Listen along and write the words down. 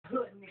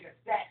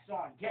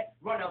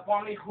Run up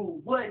on me, who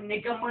would?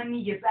 Nigga,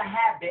 money is a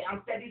habit.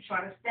 I'm steady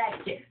trying to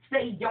stack it.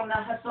 Stay on the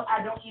hustle,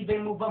 I don't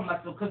even move a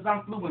muscle, cause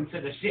I'm fluent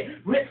to the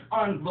shit. Rip,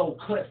 unload,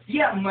 clips.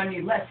 Yeah,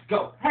 money, let's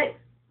go. Hey!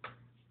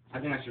 I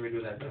think I should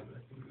redo that. Here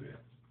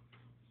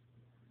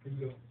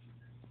we go.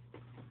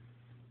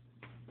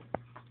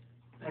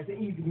 Nice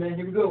and easy, man.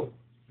 Here we go.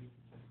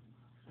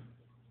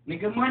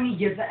 Nigga, money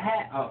is a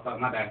hat. Oh, fuck,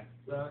 my bad.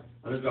 Right.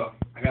 Let's go.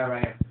 I got it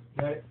right here.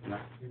 Got it? No.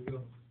 Here we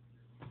go.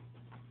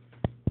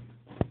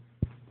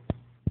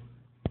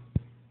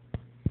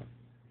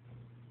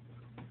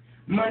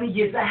 Money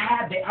is a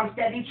habit. I'm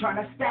steady trying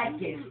to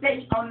stack it.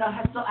 Stay on the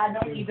hustle, I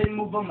don't even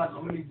move a muscle.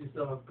 I'm gonna just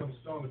come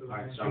stronger. Though,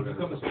 Alright, man. stronger. You're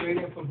coming straight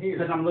in from here.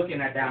 Because I'm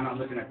looking at that, I'm not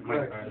looking at the mic.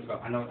 Right. Alright, let's go.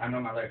 I know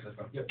my lyrics. Let's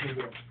go. Yep, here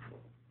we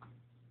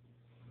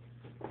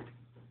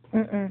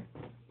go.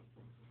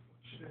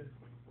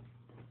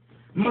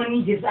 Money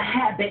is a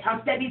habit,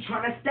 I'm steady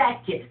trying to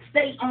stack it.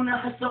 Stay on the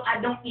hustle,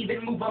 I don't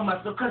even move a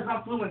muscle, cause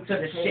I'm fluent to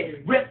the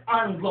shit. Rip,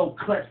 unload,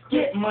 clips,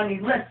 get money,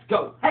 let's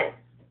go. Hey!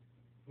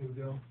 Here we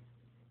go.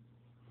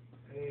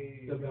 Hey.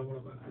 Still got one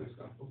of my Let's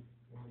go.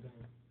 One down.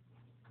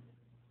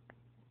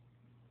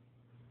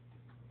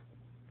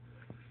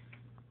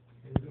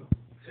 Here we go.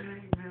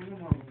 Hey, man,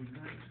 come on,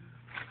 man.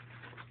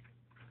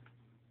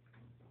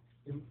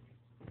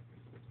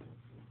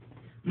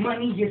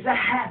 Money is a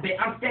habit,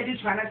 I'm steady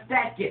trying to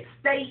stack it.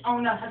 Stay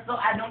on the hustle,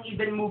 I don't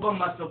even move a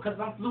muscle, cause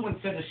I'm fluent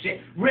to the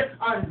shit. Rip,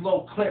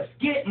 unload, clips,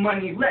 get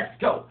money, let's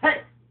go.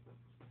 Hey!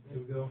 Here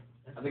we go.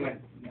 I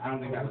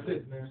don't think that was That's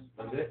it, man.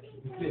 That's it?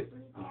 That's it.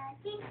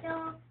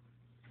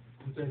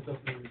 I'm saying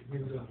something.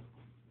 Here we go.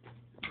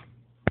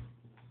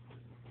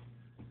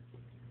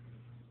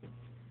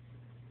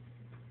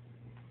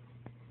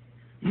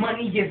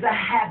 Money is a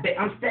habit,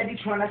 I'm steady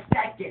trying to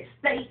stack it.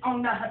 Stay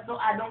on the hustle,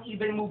 I don't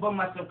even move a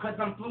muscle, cause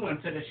I'm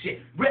fluent to the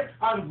shit. Rip,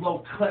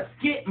 unload, clips,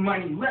 get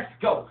money, let's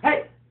go.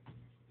 Hey!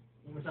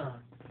 One more time.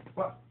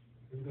 What?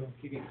 Here we go.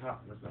 Keep getting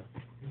caught, let's go.